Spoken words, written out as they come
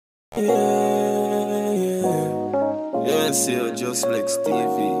Yeah, see you just like Stevie.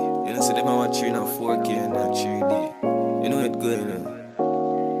 You know, see them watching on 4K and not 3D. You know it good, you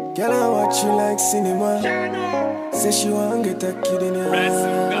know. Girl, I watch you like cinema. Say she want get a kid in her.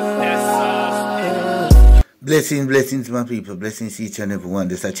 Blessings, my people. Blessings each and every one.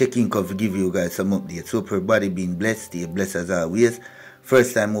 This a check-in call to give you guys some updates. Hope everybody being blessed. Stay blessed as always.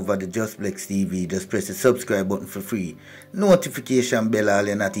 First time over the Just Flex TV, just press the subscribe button for free. Notification bell, all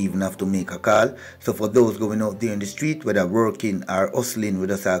you not even have to make a call. So for those going out there in the street, whether working or hustling, we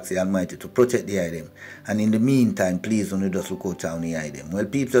just ask the Almighty to protect the item. And in the meantime, please don't just look out on the item. Well,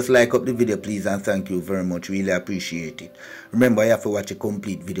 people, just like up the video, please, and thank you very much. Really appreciate it. Remember, you have to watch a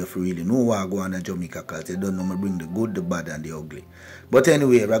complete video for really know what I go on a Jamaica, because they don't know me bring the good, the bad, and the ugly. But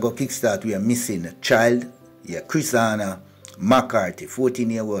anyway, we're going to kickstart. We are missing a child. Yeah, Chrisana McCarthy,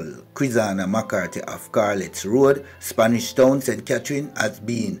 14-year-old Chrisana McCarthy of Carlet's Road, Spanish Town, St. Catherine, has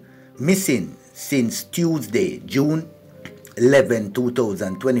been missing since Tuesday, June 11,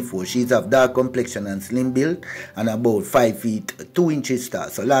 2024. She's of dark complexion and slim build and about 5 feet 2 inches tall.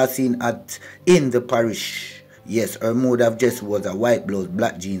 So last seen in the parish. Yes, her mode of dress was a white blouse,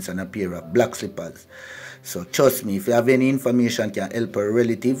 black jeans, and a pair of black slippers. So trust me, if you have any information can help her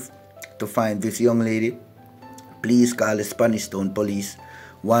relative to find this young lady, please call the Spanish Town Police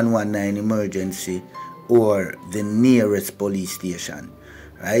 119 emergency or the nearest police station.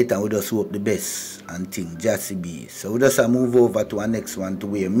 Right? And we just hope the best and think Jassy B. So we just move over to our next one to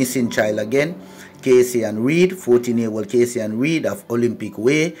where missing child again. Casey and Reed, 14-year-old Casey and Reed of Olympic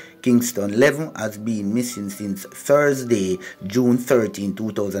Way, Kingston 11, has been missing since Thursday, June 13,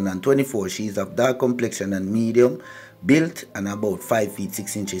 2024. She is of dark complexion and medium built and about 5 feet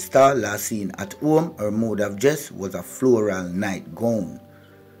 6 inches tall. Last seen at home, her mode of dress was a floral nightgown.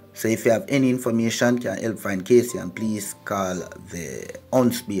 So if you have any information, can help find Casey, and please call the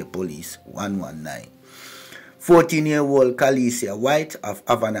Huntsby Police 119. 14-year-old Khaleesi White of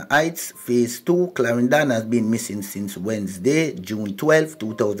Havana Heights, Phase 2, Clarendon, has been missing since Wednesday, June 12,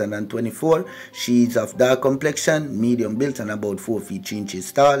 2024. She is of dark complexion, medium built, and about 4 feet 3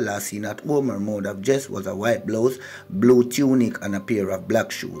 inches tall. Last seen at home, her mode of dress was a white blouse, blue tunic, and a pair of black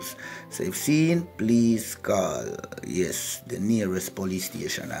shoes. So if seen, please call, yes, the nearest police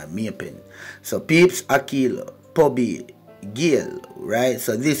station at Mapen. So peeps, Akil Pobby Gale, right?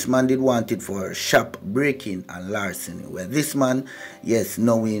 So this man did wanted for shop breaking and larceny. Well, this man, yes,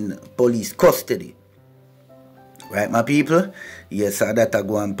 now in police custody. Right, my people? Yes, that I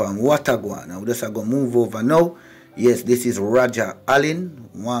go on palm. What I go on. Now, just I go move over now. Yes, this is Roger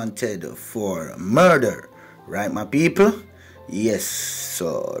Allen, wanted for murder. Right, my people? Yes,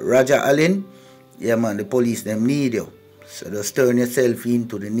 so Roger Allen, yeah, man, the police, them need you. So just turn yourself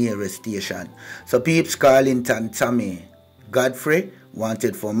into the nearest station. So peeps, Carlington Tommy Godfrey,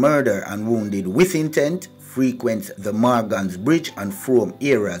 wanted for murder and wounded with intent, frequents the Morgan's Bridge and from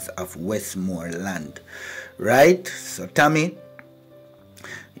areas of Westmoreland. Right? So Tommy,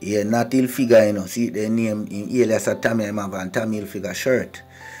 yeah, not ill figure, you know. See the name in alias of Tommy, I have a Tommy ill figure shirt.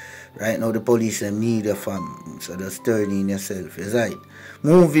 Right now the police them need a fam. So just turn in yourself, is right.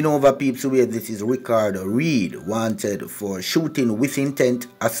 Moving over peeps where this is Ricardo Reed, wanted for shooting with intent,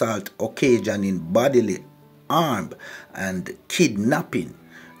 assault occasioning bodily harm and kidnapping.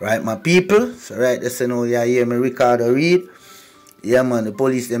 Right, my people? So right, that's now you hear me, Ricardo Reed. Yeah man, the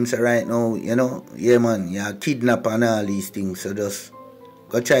police them say right now, you know, yeah man, you kidnap and all these things. So just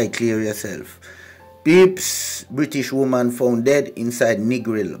go try clear yourself. Peeps, British woman found dead inside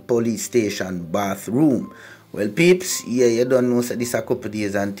Negril police station bathroom. Well peeps, yeah, you don't know, so this a couple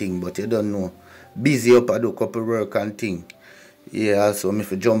days and thing, but you don't know. Busy up, I do couple work and thing. Yeah, also me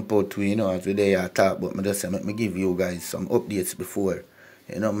for jump out to, you know, as we there talk, but me just say let me give you guys some updates before,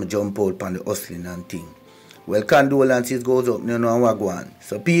 you know, me jump out on the hustling and thing. Well, condolences goes up, you know, what go on.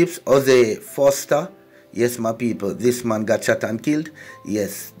 So peeps, Jose Foster, yes my people, this man got shot and killed,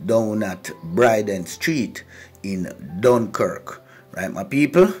 yes, down at Bryden Street in Dunkirk. Right, my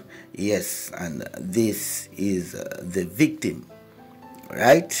people? Yes, and this is the victim.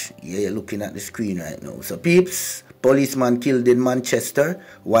 Right? Yeah, you're looking at the screen right now. So peeps, policeman killed in Manchester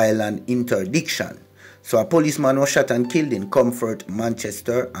while on interdiction. So a policeman was shot and killed in Comfort,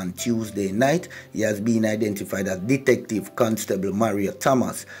 Manchester on Tuesday night. He has been identified as Detective Constable Mario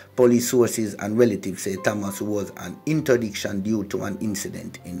Thomas. Police sources and relatives say Thomas was on interdiction due to an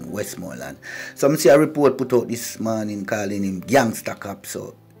incident in Westmoreland. Some see a report put out this morning calling him gangster cop.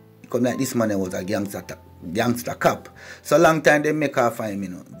 So come like this man was a gangster cop. So long time they make off him, you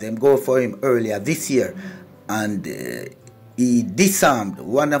know. Them go for him earlier this year, and he disarmed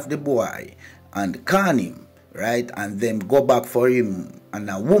one of the boy and conned him. right? And them go back for him. And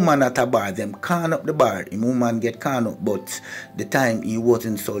a woman at a bar, them can up the bar. Him woman get can up, but the time he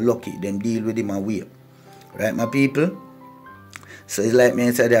wasn't so lucky. Them deal with him away. Right, my people? So it's like me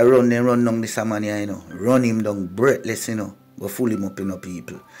and say they run down this man here, you know. Run him down breathless, you know. But full him up, you know,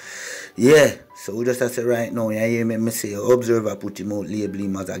 people. Yeah. So we just have to say right now, you hear me say, observer put him out, label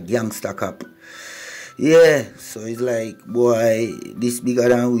him as a gangster cop. Yeah. So it's like, boy, this bigger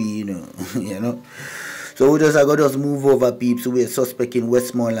than we, you know. You know. So we just have to just move over peeps who were suspect in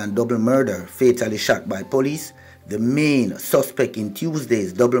Westmoreland double murder, fatally shot by police. The main suspect in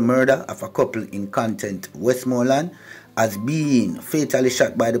Tuesday's double murder of a couple in Content, Westmoreland, as being fatally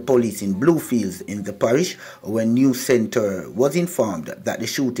shot by the police in Bluefields in the parish when News Center was informed that the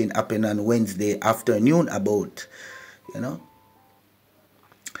shooting happened on Wednesday afternoon about, you know,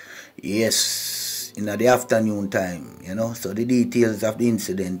 yes, in the afternoon time, you know. So the details of the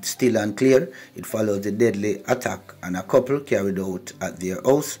incident still unclear. It follows the deadly attack and a couple carried out at their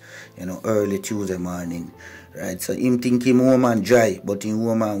house, you know, early Tuesday morning. Right, so him think him woman dry, but him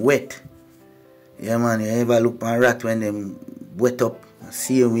woman wet. Yeah, man, you ever look at a rat when them wet up?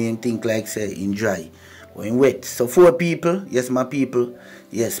 See him think like say him dry, but him wet. So 4 people, yes, my people,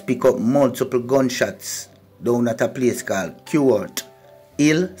 yes, pick up multiple gunshots down at a place called Curort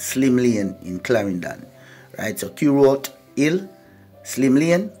Hill, Slim Lane in Clarendon. Right, so Curort Hill, Slim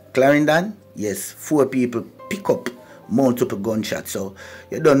Lane, Clarendon, yes, 4 people pick up multiple gunshots. So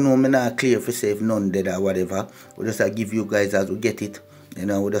you don't know, me not clear for say if none dead or whatever. We just give you guys as we get it. You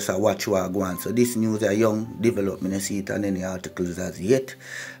know, we just watch what go on. So this news are young development. I see it on any articles as yet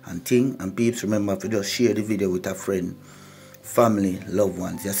and thing. And peeps, remember to just share the video with a friend, family, loved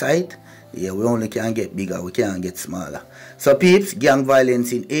ones. Your side? Yeah, we only can get bigger, we can't get smaller. So peeps, gang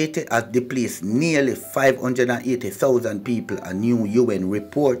violence in Haiti has displaced nearly 580,000 people, a new UN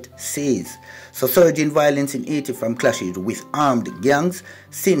report says. So surging violence in Haiti from clashes with armed gangs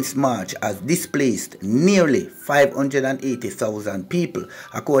since March has displaced nearly 580,000 people,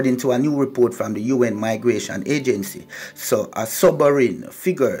 according to a new report from the UN Migration Agency. So a sobering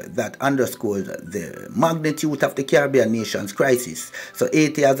figure that underscores the magnitude of the Caribbean nation's crisis. So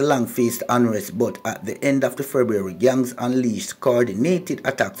Haiti has long faced unrest, but at the end of the February, gangs unleashed coordinated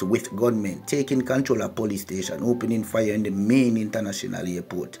attacks with gunmen taking control of police station, opening fire in the main international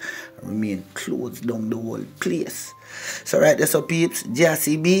airport, and remain closed down the whole place. So right there, so peeps,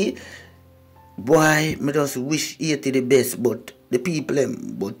 JCB, boy, me just wish Haiti the best, but the people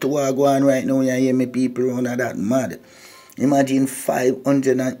but to what go on right now, you hear me people around that mad. Imagine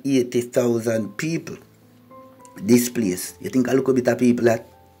 580,000 people displaced. You think I look a bit of people that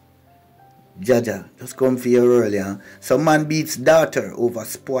Jaja, just come for you earlier. Some man beats daughter over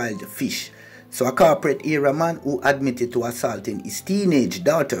spoiled fish. So a corporate era man who admitted to assaulting his teenage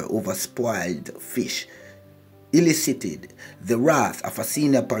daughter over spoiled fish elicited the wrath of a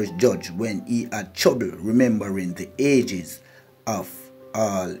senior parish judge when he had trouble remembering the ages of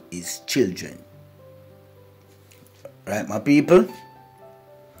all his children. Right, my people?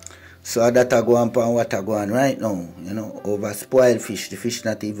 So that I go on and what I go on right now, you know, over spoiled fish. The fish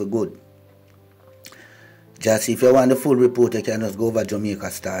not even good. Just if you want the full report, you can just go over Jamaica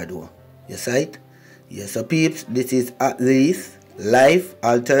Star though. You see it? Yes, so peeps, this is at least life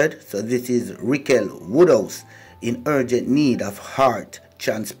altered. So this is Rickel Woodhouse in urgent need of heart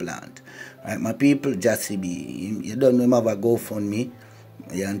transplant. Right, my people, just be, you don't know him have a GoFundMe.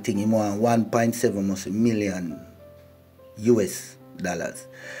 You think him want 1.7 million US dollars.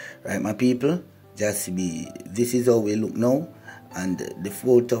 Right, my people, just be, this is how we look now, and the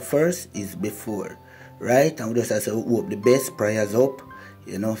photo first is before. Right, and we just have to hope the best, prayers up,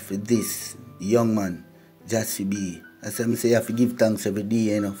 you know, for this young man, just to be. As I say, you have to give thanks every day,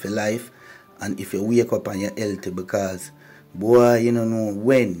 you know, for life. And if you wake up and you're healthy, because, boy, you don't know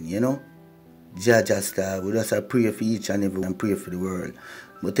when, you know, judge us, we just have to pray for each and every one, pray for the world.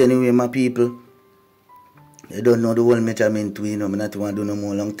 But anyway, my people, you don't know the whole measurement, you know, I not want to do no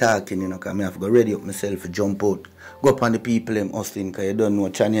more long talking, you know, because I have to go ready up myself to jump out. Go up on the people them hustling, because you don't know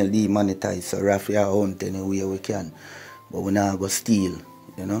channel demonetized, so rough your hunt anywhere we can. But we not go steal,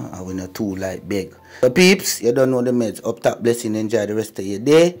 you know, and we not too like beg. So peeps, you don't know the meds. Up top, blessing, enjoy the rest of your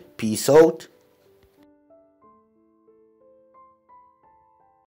day. Peace out.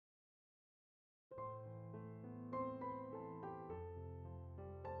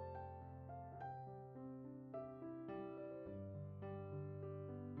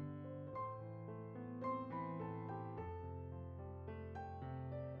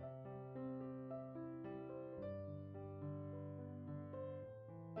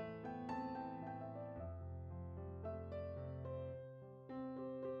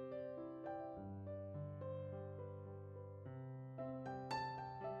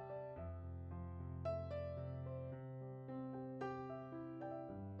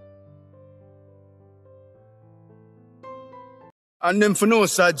 And them for no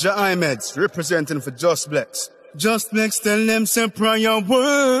side, Ahmeds, representing for Just Blex. Just Blex tell them say prayer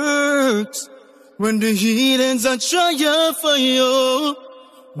works. When the heathens are trying for you,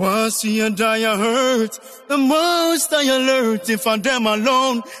 once you die you hurt, the most I alert. If I them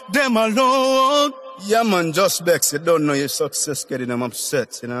alone, them alone. Yeah man, Just Blex, you don't know your success getting them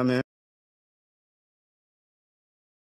upset, you know what I mean?